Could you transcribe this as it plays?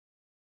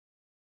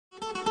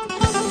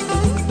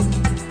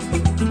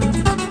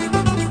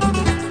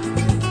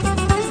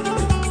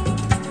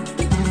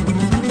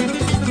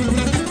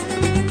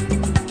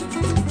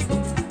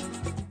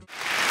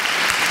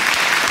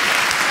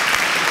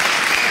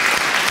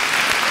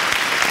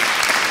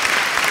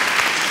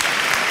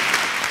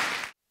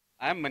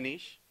I'm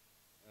Manish.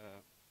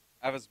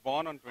 I was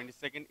born on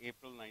 22nd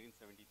April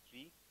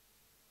 1973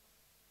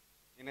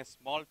 in a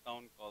small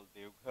town called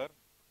Deoghar,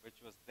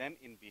 which was then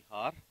in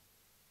Bihar,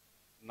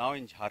 now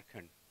in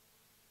Jharkhand.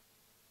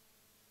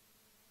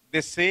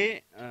 They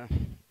say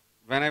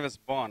when I was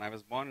born at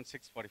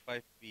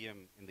 6:45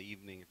 p.m. in the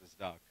evening, it was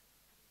dark.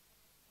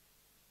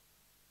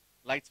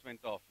 Lights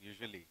went off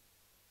usually,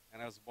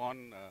 and I was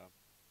born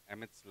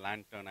amidst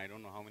lantern. I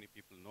don't know how many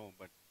people know,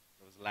 but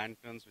there was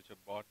lanterns which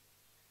were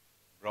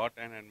brought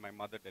in, and my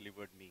mother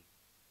delivered me.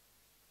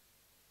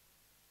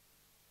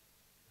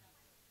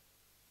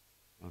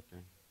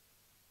 Okay,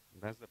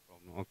 that's the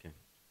problem. Okay.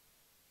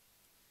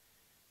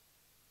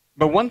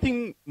 But one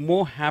thing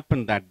more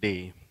happened that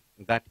day,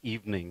 that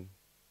evening.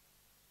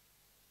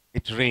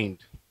 It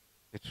rained.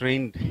 It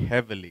rained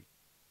heavily.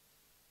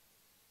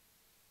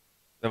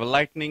 There were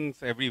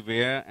lightnings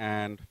everywhere,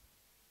 and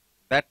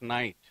that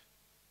night,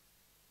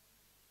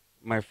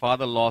 my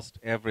father lost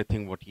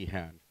everything what he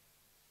had.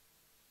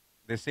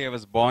 They say I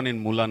was born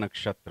in Mula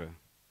Nakshatra,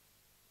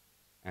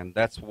 and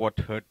that's what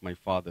hurt my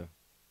father.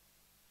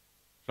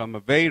 From a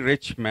very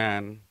rich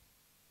man,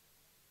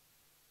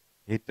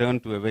 he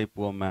turned to a very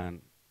poor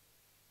man.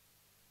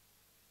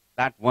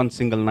 That one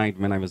single night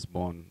when I was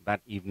born, that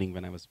evening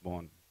when I was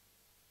born.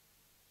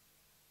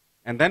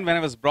 And then when I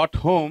was brought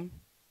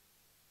home,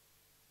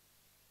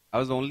 I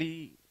was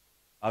only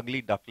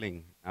ugly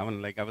duckling. I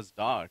was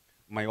dark.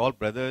 My all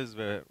brothers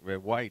were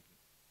white,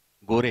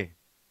 gore.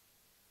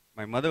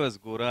 My mother was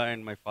Gora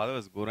and my father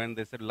was Gora, and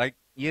they said, like,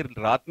 ye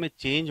raat mein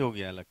change ho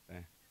gaya lagta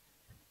hai.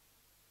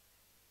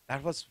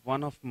 That was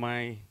one of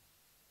my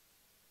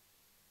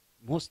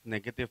most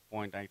negative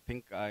point. I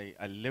think I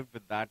lived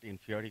with that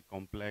inferiority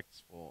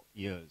complex for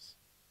years.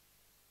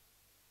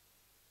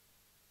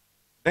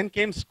 Then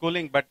came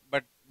schooling, but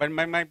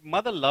my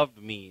mother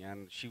loved me,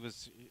 and she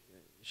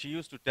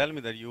used to tell me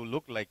that you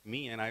look like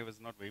me, and I was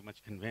not very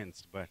much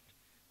convinced, but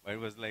it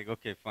was like,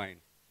 okay,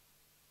 fine.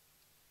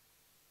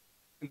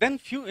 And then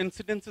few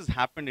incidences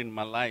happened in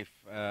my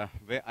life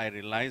where I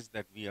realized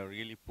that we are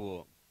really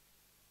poor.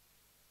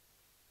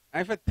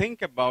 And if I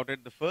think about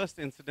it, the first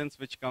incident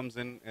which comes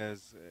in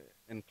is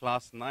in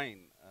class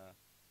 9.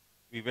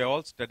 We were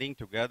all studying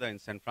together in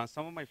St. Francis.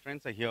 Some of my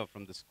friends are here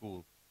from the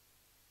school.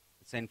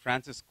 St.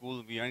 Francis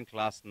School, we are in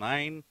class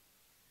 9.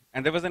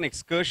 And there was an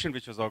excursion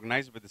which was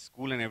organized by the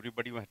school, and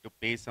everybody had to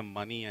pay some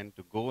money and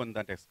to go on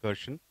that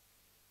excursion.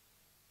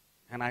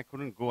 And I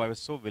couldn't go. I was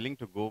so willing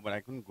to go, but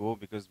I couldn't go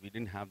because we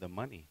didn't have the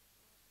money.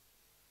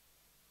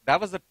 That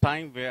was the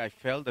time where I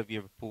felt that we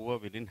were poor,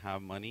 we didn't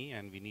have money,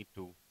 and we need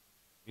to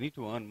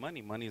earn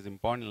money. Money is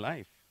important in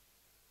life.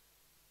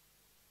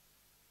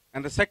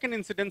 And the second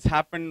incident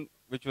happened,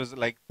 which was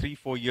like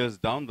 3-4 years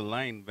down the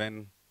line,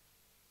 when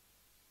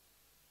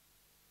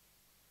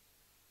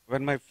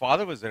my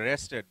father was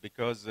arrested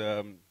because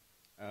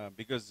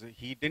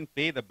he didn't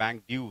pay the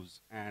bank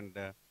dues, and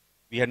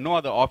we had no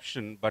other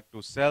option but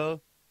to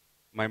sell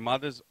my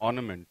mother's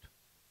ornament,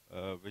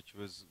 which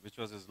was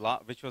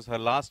her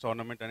last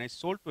ornament, and I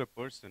sold to a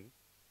person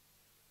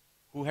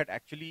who had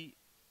actually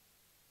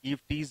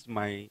teased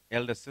my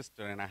elder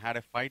sister, and I had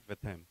a fight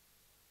with him.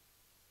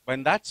 But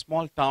in that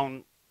small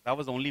town, that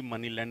was the only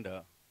money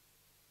lender.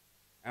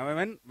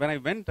 And when I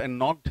went and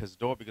knocked his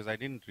door, because I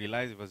didn't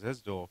realize it was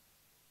his door,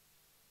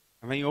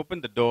 and when he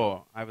opened the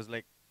door, I was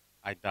like,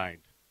 I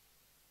died.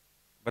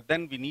 But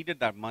then we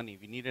needed that money.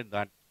 We needed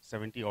that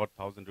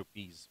 70,000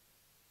 rupees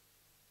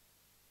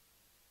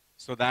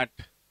so that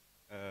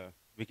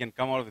we can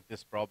come out with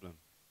this problem.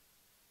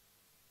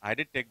 I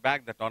did take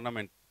back that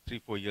ornament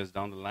 3-4 years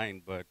down the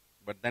line, but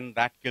then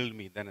that killed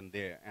me then and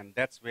there. And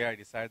that's where I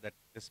decided that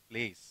this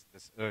place,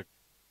 this earth,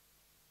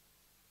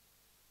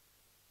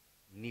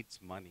 needs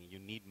money. You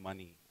need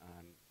money,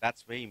 and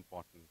that's very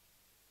important.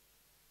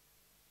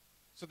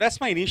 So that's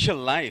my initial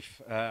life.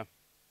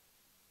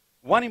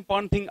 One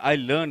important thing I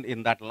learned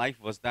in that life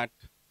was that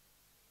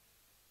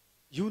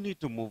you need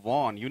to move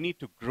on, you need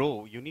to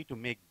grow, you need to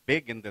make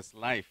big in this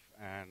life.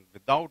 And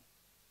without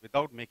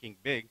making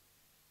big,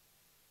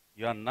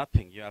 you are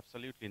nothing, you're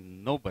absolutely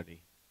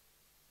nobody.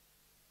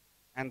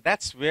 And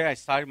that's where I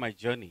started my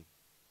journey.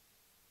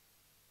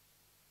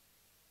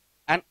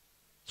 And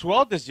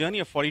throughout this journey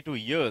of 42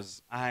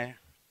 years, I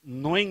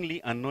knowingly,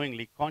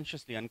 unknowingly,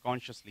 consciously,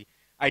 unconsciously,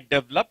 I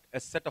developed a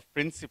set of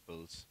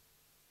principles.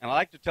 And I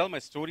like to tell my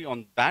story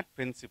on that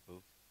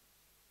principle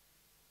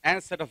and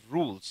a set of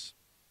rules.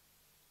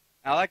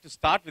 And I like to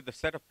start with a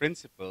set of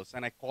principles,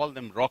 and I call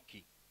them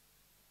Rocky.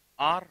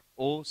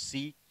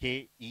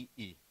 R-O-C-K-E-E.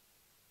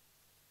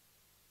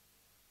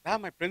 They are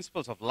my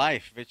principles of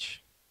life,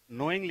 which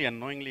knowingly,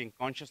 unknowingly, and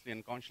consciously,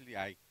 unconsciously,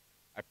 I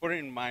put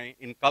it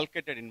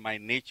inculcated in my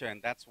nature,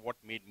 and that's what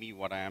made me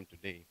what I am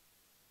today.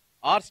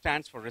 R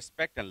stands for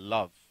respect and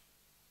love.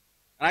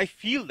 And I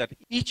feel that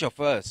each of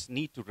us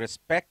need to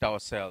respect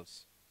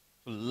ourselves,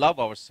 to love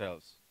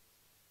ourselves,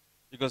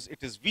 because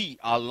it is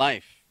our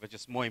life, which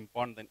is more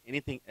important than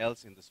anything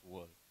else in this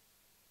world.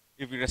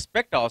 If we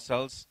respect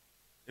ourselves,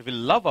 if we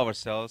love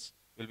ourselves,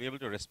 we'll be able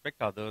to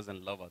respect others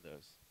and love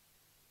others.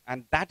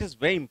 And that is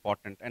very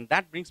important. And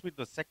that brings me to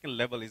the second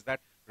level, is that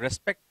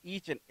respect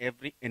each and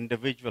every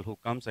individual who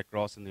comes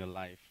across in your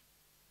life.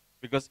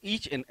 Because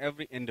each and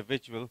every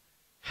individual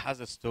has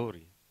a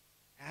story,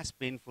 as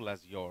painful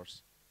as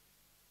yours,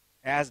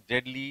 as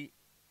deadly,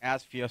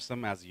 as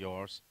fearsome as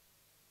yours.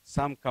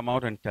 Some come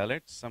out and tell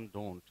it, some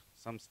don't,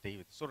 some stay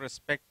with it. So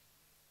respect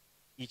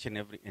each and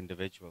every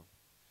individual.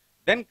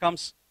 Then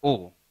comes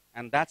O,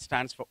 and that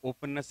stands for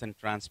openness and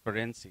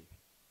transparency.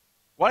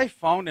 What I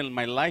found in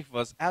my life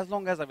was, as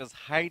long as I was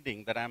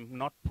hiding that I'm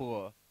not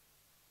poor,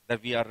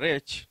 that we are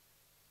rich,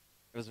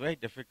 it was very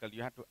difficult.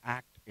 You had to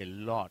act a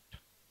lot.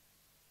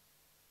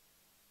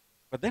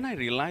 But then I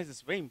realized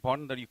it's very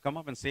important that you come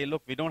up and say,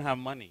 look, we don't have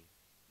money.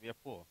 We are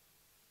poor.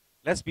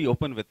 Let's be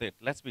open with it.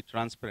 Let's be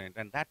transparent.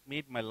 And that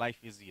made my life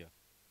easier.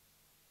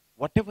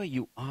 Whatever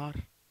you are,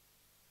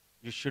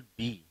 you should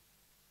be.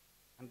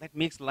 And that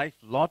makes life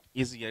a lot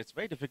easier. It's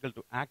very difficult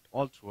to act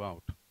all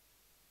throughout.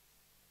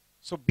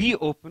 So be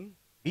open,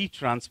 be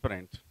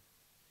transparent.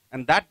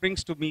 And that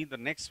brings to me the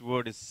next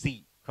word is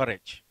C,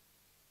 courage.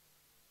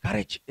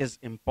 Courage is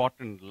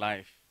important in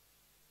life.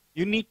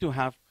 You need to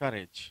have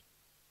courage.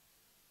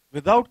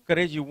 Without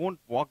courage, you won't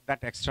walk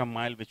that extra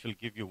mile which will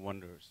give you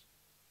wonders.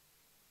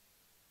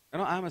 You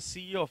know, I'm a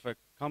CEO of a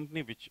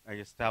company which I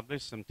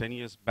established some 10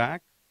 years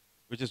back,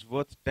 which is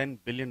worth $10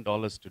 billion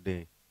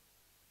today.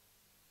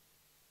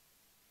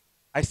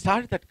 I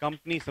started that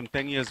company some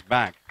 10 years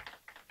back.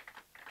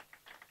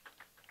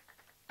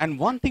 And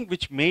one thing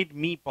which made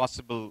me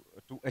possible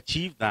to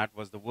achieve that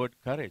was the word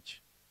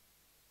courage.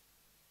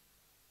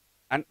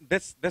 And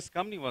this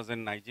company was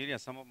in Nigeria.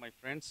 Some of my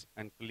friends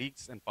and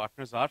colleagues and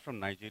partners are from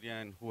Nigeria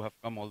and who have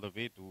come all the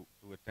way to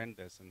attend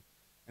this.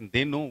 And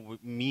they know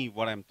me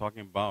what I'm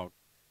talking about.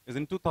 Is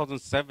in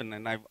 2007,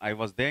 and I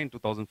was there in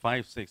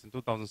 2005-06. In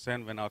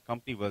 2007, when our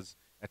company was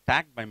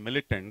attacked by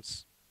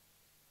militants,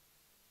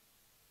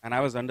 and I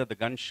was under the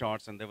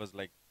gunshots, and there was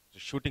like the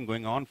shooting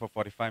going on for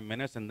 45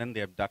 minutes, and then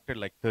they abducted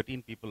like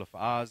 13 people of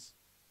ours,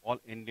 all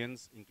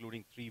Indians,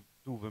 including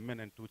two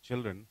women and 2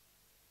 children.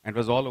 And it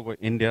was all over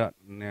India,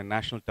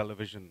 national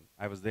television.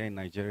 I was there in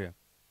Nigeria.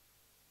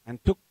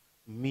 And took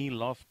me a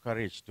lot of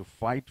courage to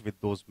fight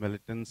with those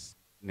militants,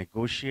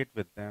 negotiate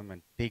with them,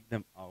 and take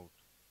them out.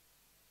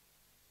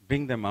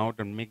 Bring them out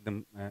and make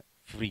them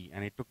free.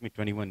 And it took me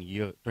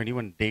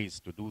 21 days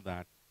to do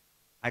that.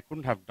 I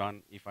couldn't have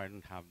done if I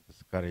didn't have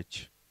this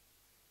courage.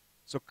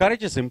 So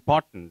courage is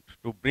important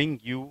to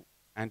bring you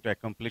and to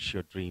accomplish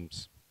your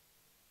dreams.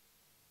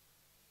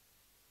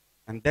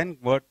 And then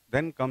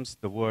comes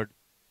the word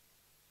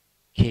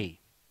K.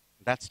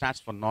 That stands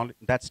for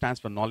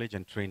knowledge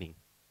and training.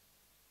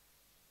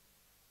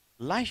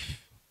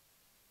 Life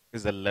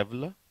is a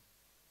leveler.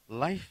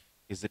 Life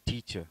is a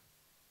teacher.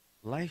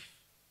 Life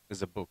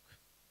is a book.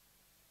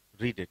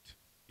 Read it.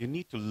 You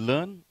need to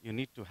learn. You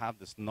need to have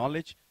this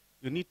knowledge.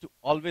 You need to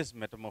always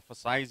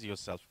metamorphosize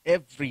yourself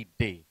every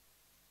day.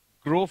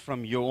 Grow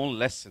from your own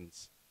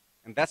lessons.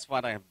 And that's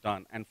what I have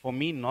done. And for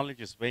me,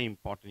 knowledge is very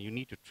important. You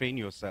need to train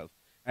yourself.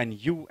 And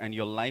you and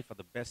your life are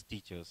the best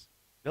teachers.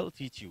 They'll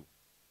teach you.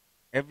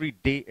 Every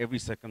day, every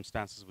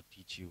circumstances will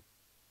teach you.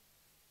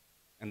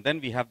 And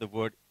then we have the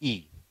word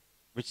E,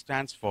 which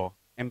stands for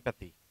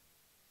empathy.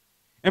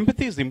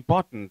 Empathy is an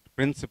important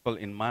principle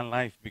in my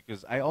life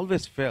because I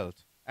always felt,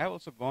 I've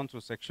also gone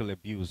through sexual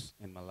abuse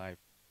in my life.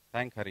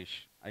 Thank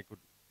Harish, I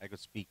could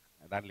speak.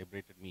 That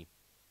liberated me.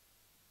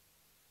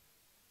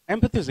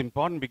 Empathy is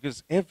important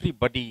because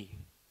everybody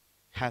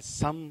has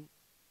something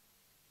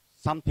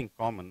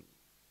common.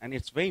 And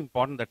it's very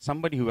important that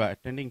somebody who you are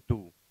attending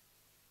to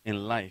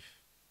in life,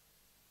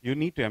 you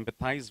need to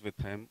empathize with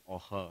him or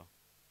her.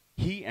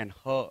 He and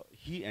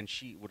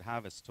she would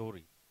have a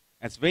story.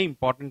 And it's very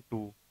important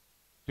to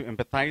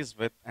empathize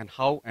with and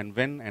how and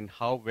when and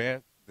how,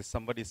 where this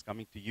somebody is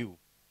coming to you.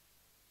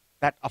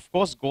 That, of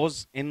course,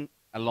 goes in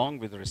along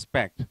with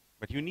respect,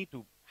 but you need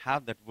to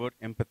have that word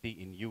empathy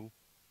in you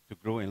to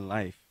grow in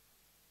life.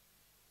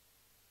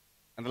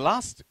 And the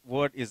last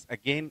word is,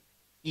 again,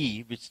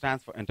 E, which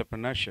stands for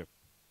entrepreneurship.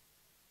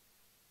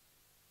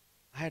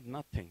 I had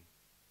nothing.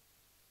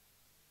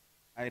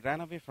 I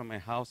ran away from my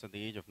house at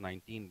the age of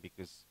 19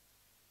 because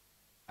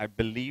I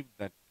believed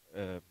that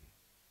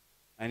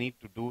I need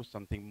to do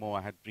something more.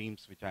 I had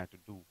dreams which I had to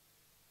do.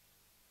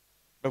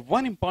 But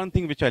one important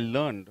thing which I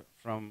learned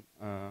from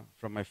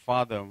my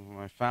father,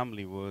 my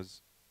family,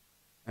 was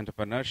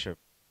entrepreneurship.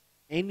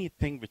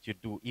 Anything which you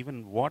do,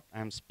 even what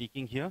I'm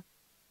speaking here,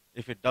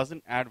 if it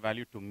doesn't add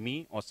value to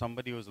me or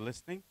somebody who's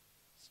listening,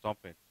 stop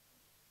it.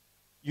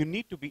 You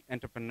need to be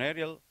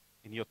entrepreneurial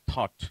in your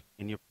thought,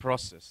 in your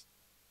process.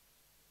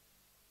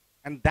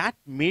 And that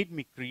made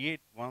me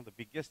create one of the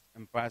biggest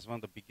empires, one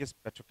of the biggest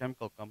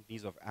petrochemical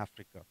companies of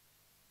Africa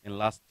in the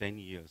last 10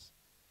 years.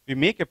 We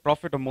make a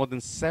profit of more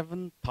than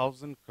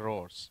 7,000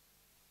 crores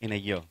in a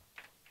year.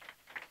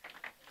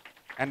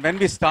 And when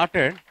we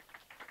started,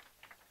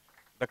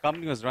 the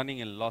company was running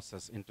in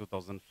losses in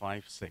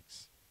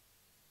 2005-06.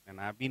 And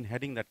I've been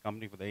heading that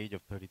company for the age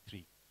of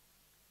 33.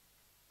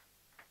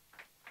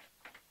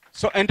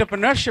 So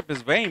entrepreneurship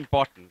is very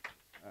important.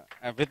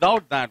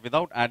 Without that,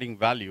 without adding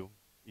value,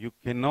 you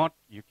cannot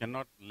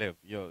live.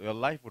 Your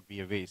life would be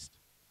a waste.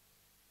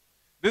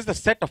 This is the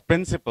set of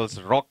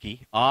principles,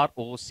 Rocky,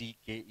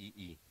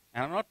 Rockee.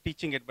 And I'm not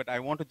teaching it, but I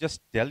want to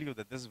just tell you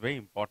that this is very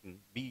important.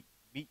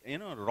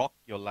 Rock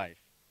your life.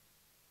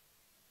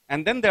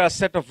 And then there are a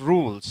set of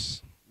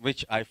rules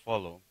which I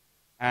follow.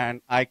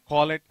 And I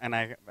call it, and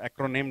I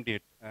acronymed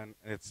it, and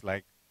it's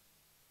like,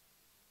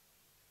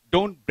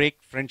 don't break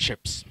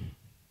friendships.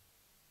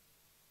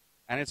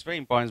 And it's very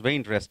important, it's very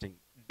interesting.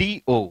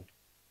 DO.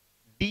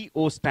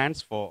 DO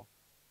stands for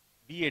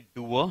be a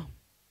doer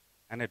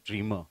and a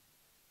dreamer.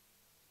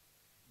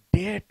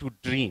 Dare to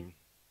dream.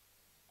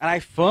 And I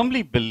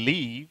firmly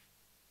believe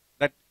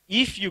that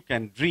if you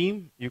can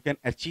dream, you can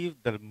achieve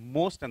the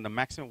most and the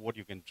maximum of what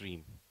you can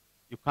dream.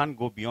 You can't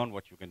go beyond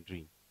what you can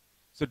dream.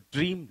 So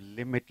dream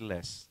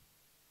limitless.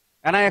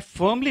 And I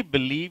firmly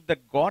believe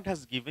that God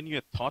has given you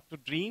a thought to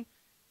dream.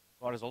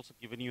 God has also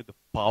given you the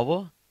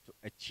power to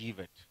achieve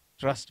it.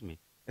 Trust me,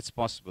 it's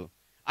possible.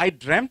 I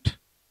dreamt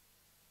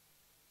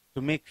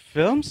to make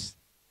films.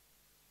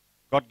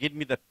 God gave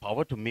me that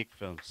power to make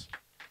films.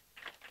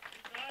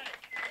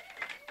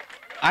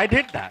 I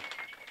did that.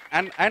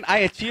 And I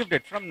achieved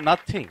it from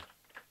nothing.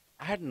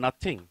 I had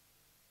nothing.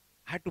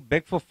 I had to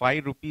beg for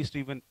 5 rupees to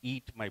even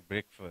eat my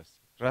breakfast.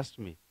 Trust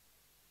me.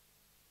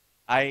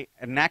 I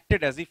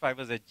enacted as if I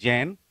was a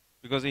Jain,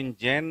 because in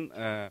Jain,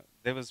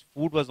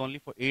 food was only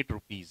for 8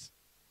 rupees.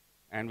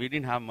 And we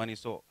didn't have money.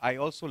 So I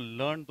also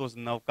learned those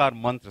Navkar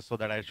mantras so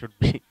that I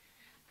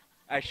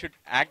should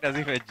act as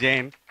if a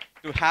Jain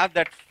to have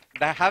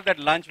that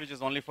lunch which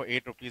is only for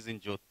 8 rupees in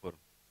Jodhpur.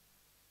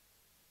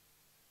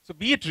 So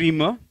be a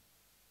dreamer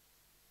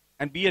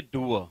and be a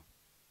doer.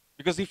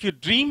 Because if you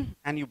dream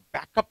and you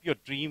back up your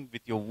dream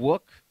with your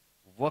work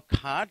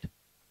hard,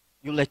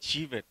 you'll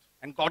achieve it.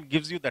 And God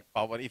gives you that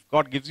power. If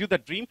God gives you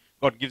that dream,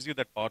 God gives you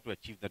that power to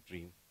achieve that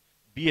dream.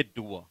 Be a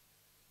doer.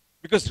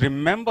 Because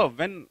remember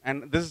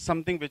and this is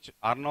something which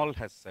Arnold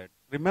has said,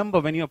 remember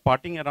when you're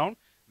partying around,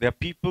 there are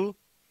people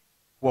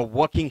who are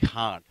working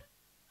hard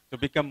to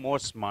become more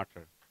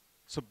smarter.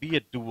 So be a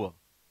doer.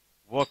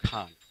 Work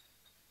hard.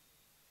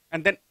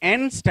 And then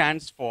N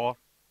stands for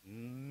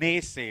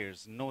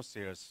naysayers, no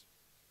sayers.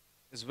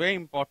 It's very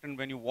important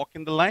when you walk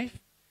in the life.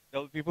 There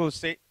will be people who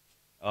say,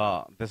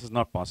 this is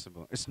not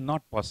possible. It's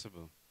not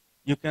possible.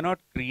 You cannot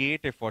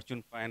create a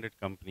Fortune 500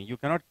 company. You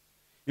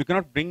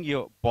cannot bring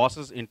your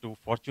bosses into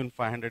Fortune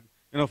 500,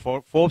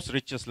 for Forbes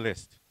richest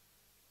list.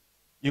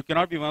 You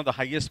cannot be one of the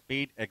highest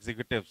paid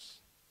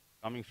executives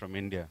coming from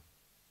India.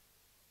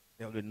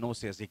 There will be no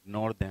sayers.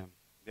 Ignore them.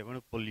 They're going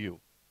to pull you.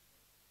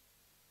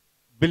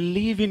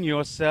 Believe in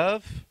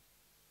yourself.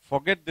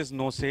 Forget these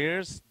no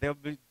sayers. There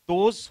will be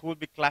those who will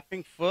be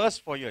clapping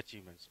first for your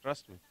achievements.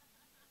 Trust me.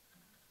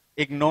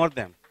 Ignore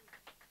them.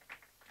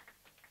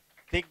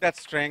 Take that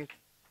strength.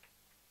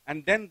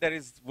 And then there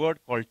is a word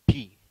called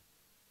T.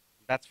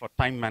 That's for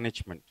time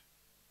management.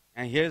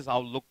 And here's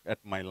how I look at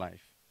my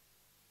life.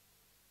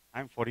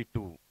 I'm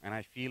 42, and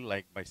I feel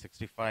like by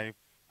 65,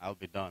 I'll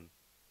be done.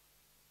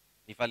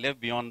 If I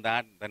live beyond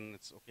that, then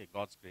it's okay,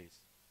 God's grace.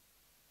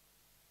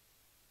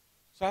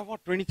 So I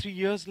have, 23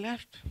 years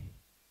left?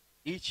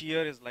 Each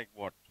year is like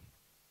what?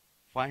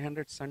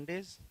 500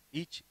 Sundays?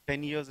 Each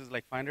 10 years is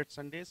like 500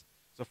 Sundays.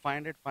 So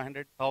 500,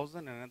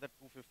 500,000, another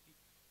 250.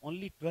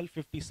 Only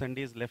 1250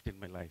 Sundays left in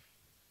my life.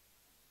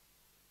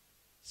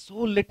 So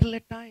little a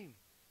time.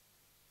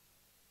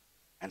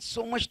 And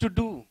so much to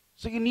do.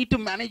 So you need to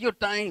manage your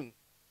time.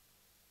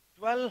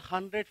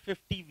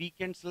 1250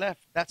 weekends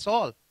left. That's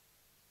all.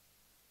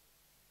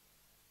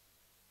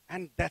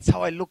 And that's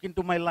how I look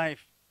into my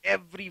life.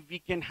 Every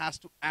weekend has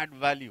to add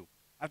value.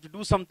 I have to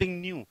do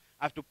something new.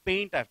 I have to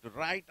paint, I have to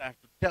write, I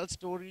have to tell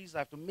stories, I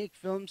have to make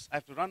films, I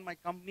have to run my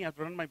company, I have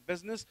to run my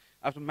business,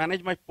 I have to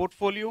manage my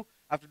portfolio,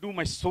 I have to do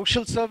my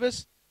social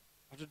service,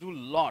 I have to do a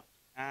lot.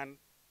 And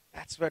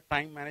that's where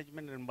time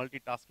management and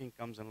multitasking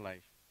comes in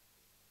life.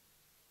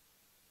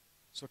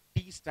 So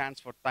T stands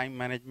for time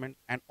management,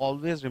 and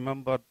always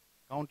remember,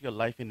 count your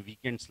life in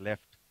weekends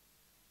left.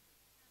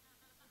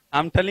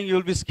 I'm telling you,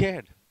 you'll be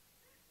scared.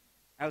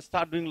 I'll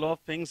start doing a lot of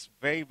things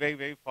very, very,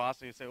 very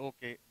fast. And you say,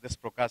 okay, this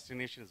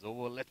procrastination is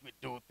over. Let me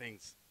do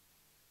things.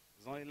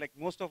 It's only like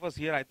most of us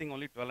here, I think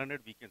only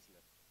 1,200 weekends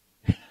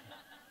left.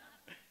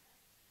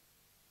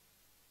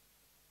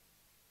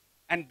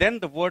 And then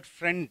the word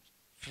friend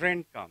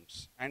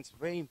comes. And it's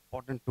very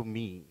important to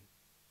me.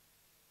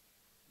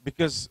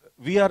 Because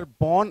we are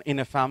born in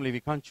a family. We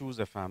can't choose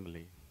a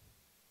family.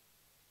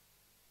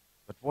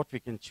 But what we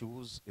can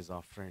choose is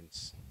our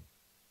friends.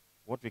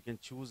 What we can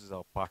choose is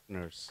our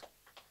partners.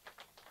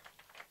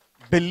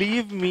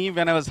 Believe me,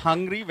 when I was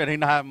hungry, when I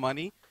didn't have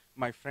money,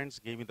 my friends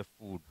gave me the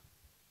food.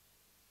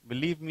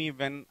 Believe me,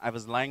 when I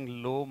was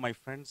lying low, my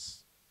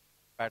friends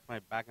pat my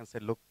back and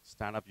said, look,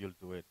 stand up, you'll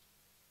do it.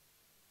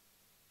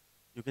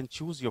 You can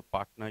choose your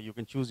partner, you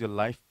can choose your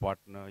life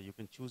partner, you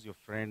can choose your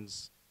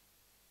friends.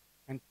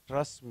 And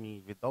trust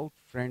me, without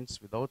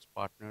friends, without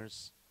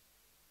partners,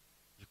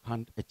 you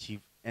can't achieve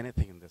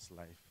anything in this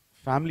life.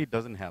 Family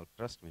doesn't help,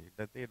 trust me,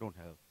 that they don't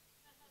help.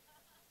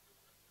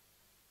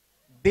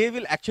 they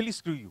will actually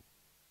screw you.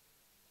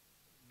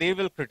 They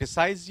will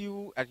criticize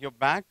you at your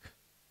back.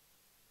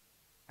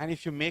 And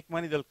if you make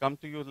money, they'll come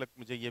to you like,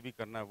 "Mujhe ye bhi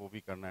karna hai, wo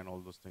bhi karna hai," and all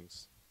those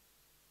things.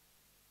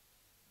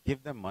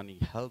 Give them money,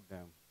 help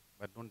them,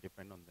 but don't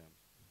depend on them.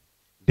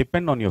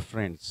 Depend on your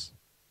friends.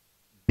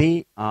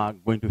 They are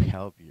going to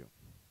help you.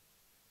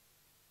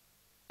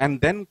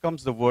 And then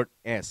comes the word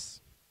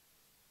S,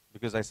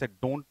 because I said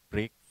don't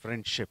break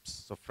friendships.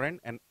 So friend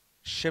and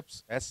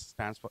ships, S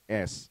stands for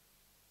S.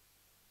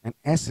 And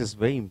S is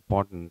very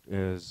important,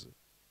 is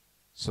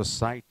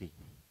society.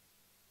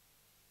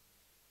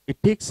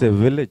 It takes a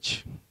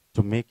village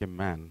to make a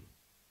man.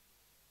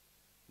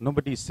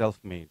 Nobody is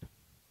self-made.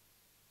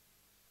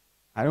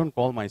 I don't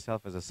call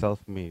myself as a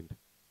self-made.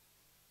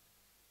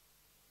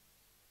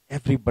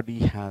 Everybody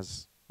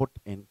has put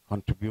in,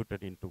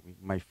 contributed into me.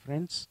 My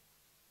friends,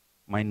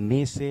 my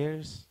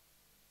naysayers,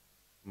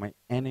 my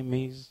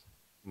enemies,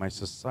 my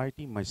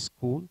society, my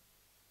school,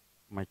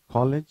 my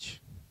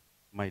college,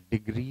 my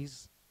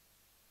degrees,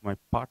 my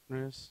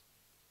partners,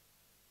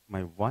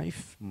 my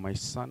wife, my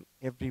son,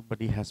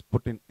 everybody has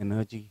put in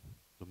energy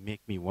to make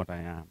me what I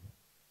am.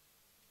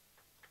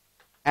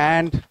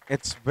 And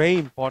it's very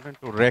important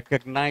to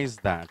recognize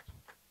that.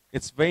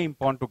 It's very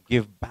important to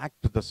give back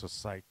to the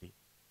society.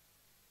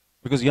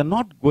 Because you're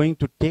not going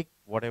to take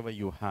whatever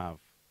you have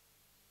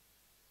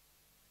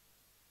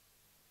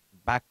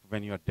back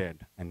when you're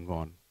dead and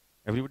gone.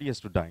 Everybody has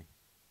to die.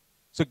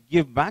 So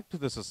give back to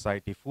the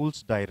society.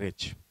 Fools die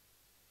rich.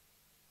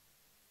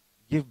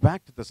 Give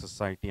back to the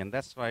society. And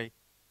that's why,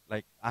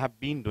 like, I have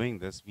been doing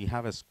this. We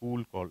have a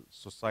school called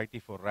Society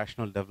for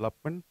Rational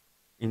Development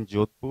in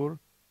Jodhpur.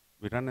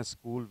 We run a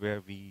school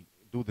where we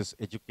do this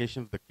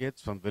education of the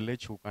kids from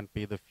village who can't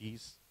pay the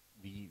fees.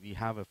 We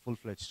have a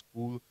full-fledged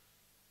school.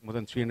 More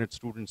than 300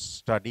 students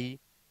study.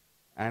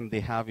 And they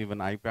have even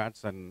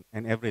iPads and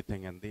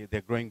everything. And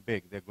they're growing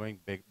big. They're growing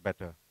big,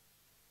 better.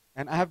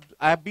 And I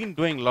have been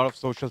doing a lot of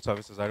social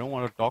services. I don't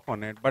want to talk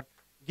on it. But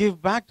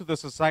give back to the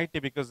society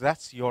because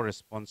that's your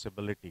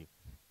responsibility.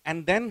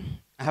 And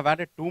then I have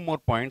added 2 more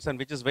points, and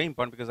which is very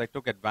important because I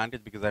took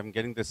advantage because I'm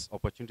getting this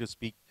opportunity to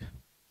speak,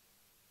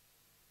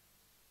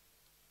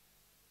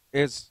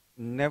 is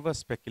never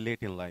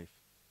speculate in life.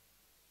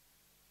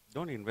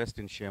 Don't invest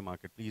in share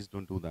market. Please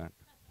don't do that.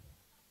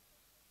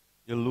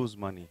 You'll lose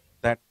money.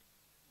 That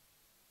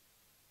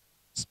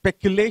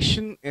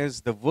speculation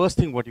is the worst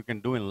thing what you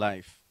can do in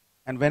life.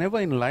 And whenever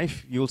in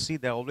life, you'll see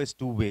there are always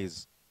 2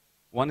 ways.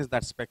 One is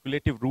that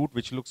speculative route,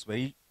 which looks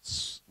very,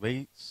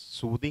 very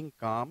soothing,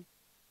 calm,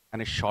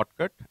 and a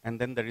shortcut. And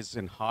then there is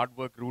a hard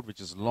work route, which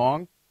is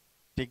long.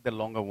 Take the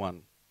longer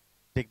one.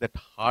 Take that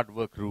hard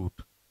work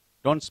route.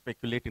 Don't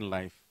speculate in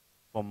life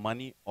for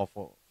money or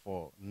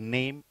for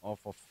name or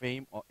for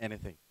fame or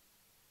anything.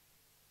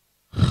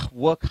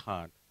 Work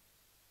hard.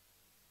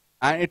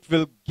 And it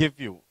will give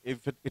you,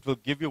 it will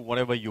give you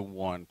whatever you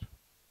want.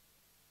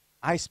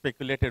 I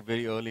speculated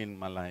very early in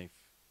my life,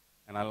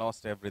 and I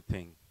lost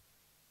everything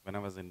when I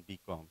was in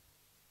BCom.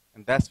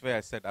 And that's where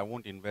I said I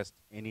won't invest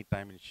any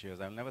time in shares.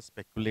 I'll never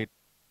speculate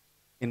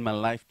in my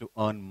life to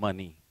earn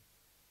money.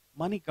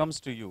 Money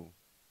comes to you.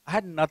 I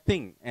had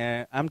nothing.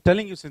 I'm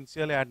telling you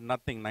sincerely, I had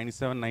nothing.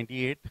 97,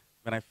 98,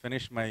 when I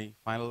finished my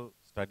final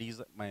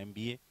studies, my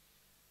MBA,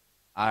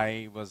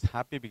 I was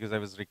happy because I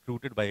was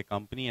recruited by a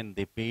company and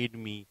they paid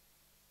me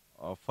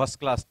a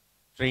first-class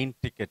train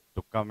ticket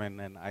to come in.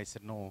 And I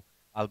said, no,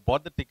 I'll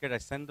bought the ticket, I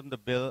sent them the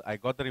bill, I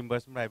got the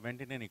reimbursement, I went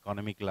in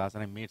economy class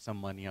and I made some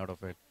money out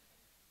of it.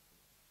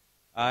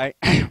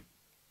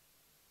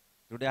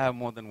 Today I have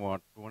more than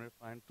what,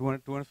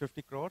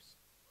 250 crores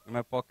in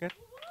my pocket?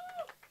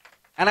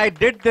 And I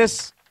did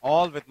this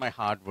all with my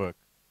hard work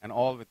and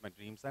all with my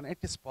dreams, and it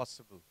is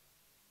possible.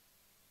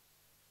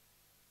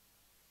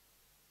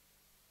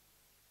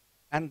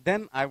 And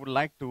then I would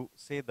like to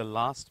say the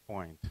last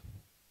point.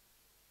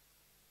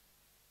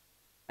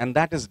 And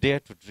that is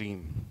dare to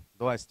dream.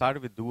 Though I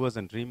started with doers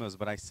and dreamers,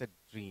 but I said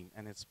dream,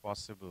 and it's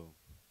possible.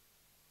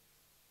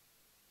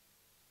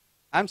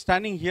 I'm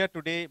standing here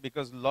today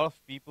because a lot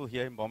of people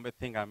here in Bombay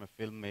think I'm a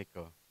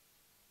filmmaker.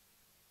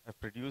 I've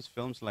produced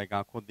films like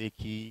Ankhon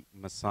Dekhi,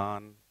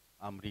 MASAAN,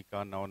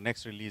 Umrika. Now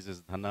next release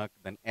is Dhanak,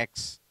 then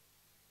X,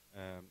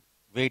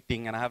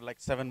 Waiting, and I have like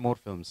 7 more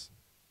films.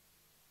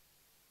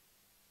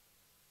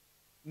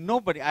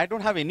 I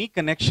don't have any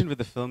connection with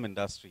the film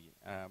industry,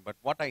 but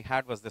what I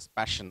had was this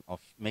passion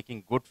of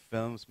making good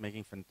films,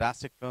 making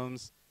fantastic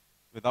films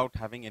without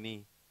having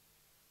any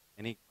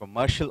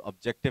commercial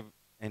objective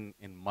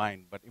in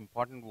mind. But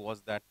important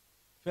was that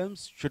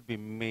films should be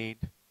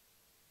made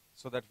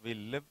so that we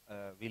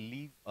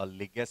leave a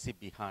legacy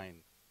behind.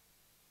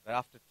 That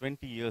after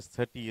 20 years,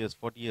 30 years,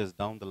 40 years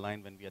down the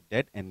line when we are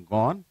dead and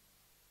gone,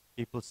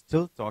 people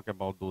still talk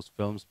about those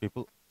films,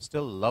 people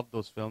still love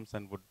those films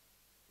and would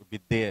be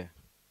there.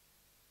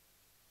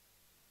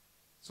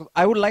 So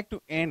I would like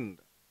to end,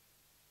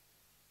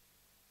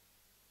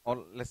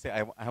 or let's say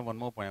I have one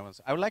more point.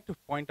 I would like to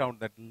point out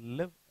that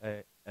leave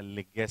a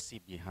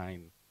legacy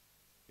behind,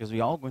 because we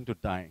are all going to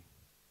die.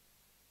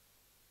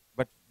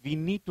 But we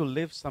need to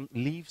leave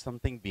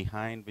something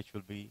behind which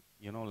will be,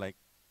 like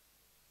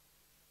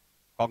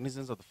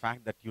cognizance of the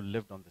fact that you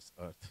lived on this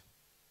earth.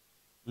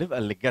 Leave a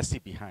legacy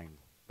behind.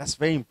 That's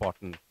very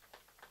important.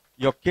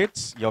 Your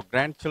kids, your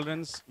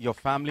grandchildren's, your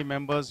family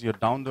members, your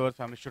down-to-earth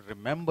family should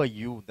remember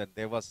you that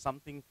there was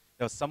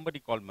somebody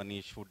called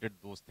Manish who did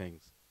those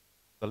things.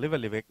 So leave a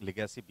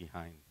legacy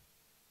behind.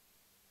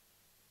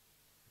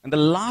 And the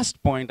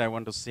last point I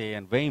want to say,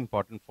 and very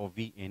important for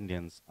we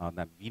Indians, are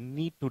that we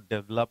need to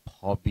develop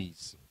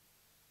hobbies.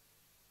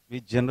 We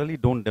generally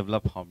don't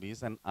develop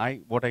hobbies, and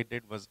what I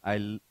did was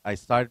I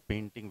started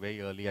painting very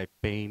early. I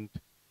paint.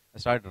 I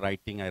started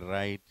writing. I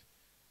write.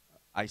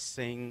 I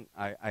sing.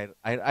 I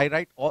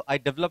write. I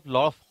developed a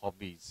lot of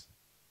hobbies.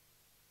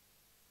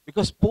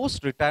 Because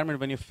post-retirement,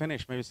 when you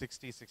finish, maybe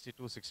 60,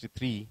 62,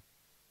 63,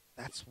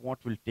 that's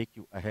what will take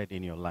you ahead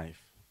in your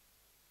life.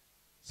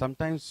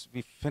 Sometimes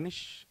we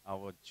finish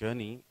our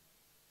journey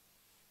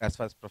as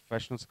far as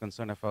professionals are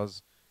concerned, as far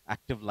as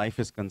active life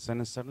is concerned,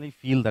 and suddenly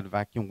feel that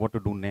vacuum, what to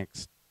do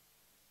next.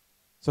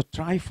 So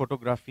try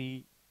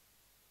photography,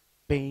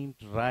 paint,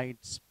 write,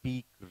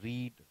 speak,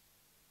 read,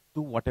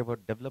 do whatever,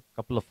 develop a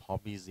couple of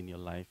hobbies in your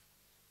life.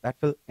 That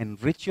will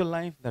enrich your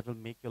life, that will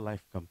make your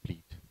life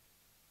complete.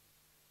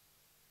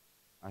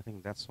 I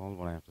think that's all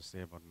what I have to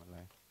say about my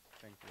life.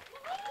 Thank you.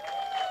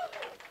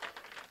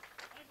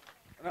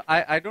 No,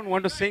 I don't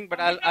want to sing, but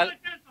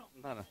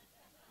no.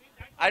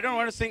 I don't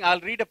want to sing.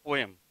 I'll read a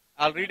poem.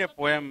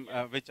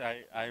 Which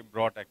I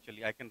brought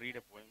actually. I can read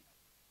a poem.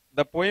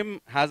 The poem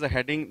has a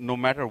heading, No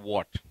Matter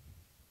What.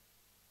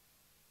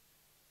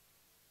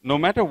 No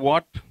matter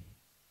what,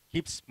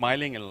 keep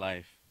smiling in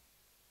life.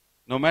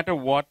 No matter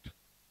what,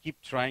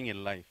 keep trying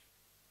in life.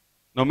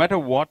 No matter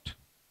what,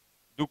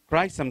 do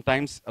cry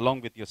sometimes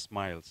along with your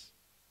smiles.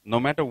 No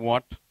matter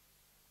what,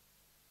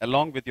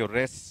 along with your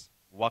rests,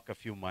 walk a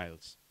few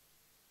miles.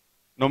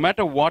 No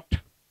matter what,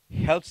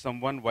 help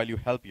someone while you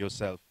help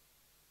yourself.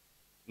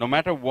 No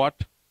matter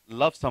what,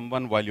 love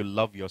someone while you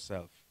love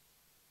yourself.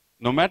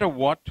 No matter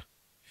what,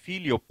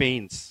 feel your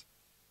pains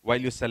while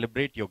you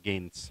celebrate your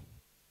gains.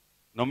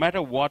 No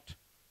matter what,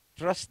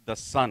 trust the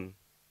sun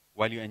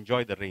while you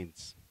enjoy the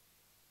rains.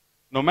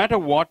 No matter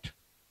what,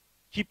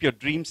 keep your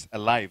dreams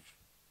alive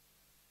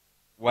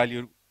while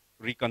you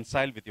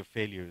reconcile with your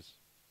failures.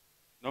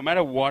 No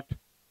matter what,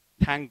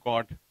 thank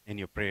God in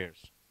your prayers.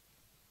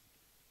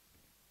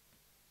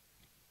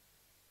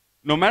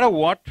 No matter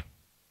what,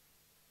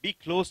 be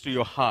close to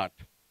your heart,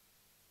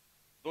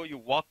 though you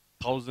walk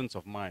thousands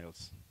of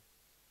miles.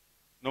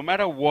 No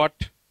matter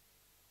what,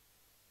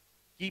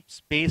 keep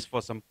space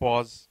for some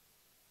pause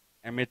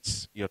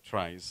amidst your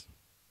tries.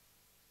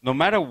 No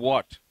matter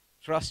what,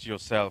 trust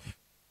yourself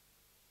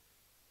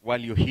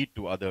while you heed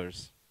to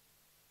others.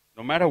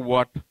 No matter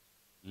what,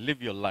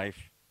 live your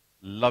life,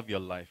 love your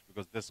life,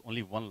 because there's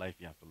only one life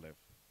you have to live.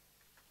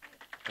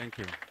 Thank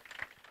you.